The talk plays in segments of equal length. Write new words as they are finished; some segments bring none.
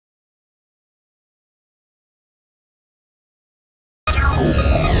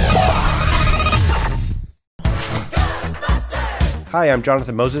Hi, I'm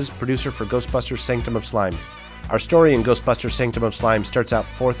Jonathan Moses, producer for Ghostbusters Sanctum of Slime. Our story in Ghostbusters Sanctum of Slime starts out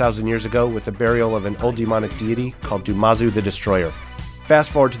 4,000 years ago with the burial of an old demonic deity called Dumazu the Destroyer.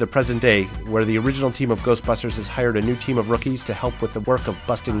 Fast forward to the present day, where the original team of Ghostbusters has hired a new team of rookies to help with the work of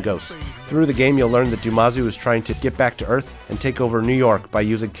busting ghosts. Through the game, you'll learn that Dumazu is trying to get back to Earth and take over New York by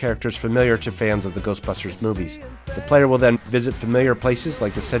using characters familiar to fans of the Ghostbusters movies. The player will then visit familiar places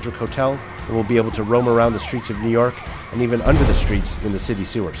like the Cedric Hotel and will be able to roam around the streets of New York and even under the streets in the city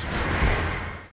sewers.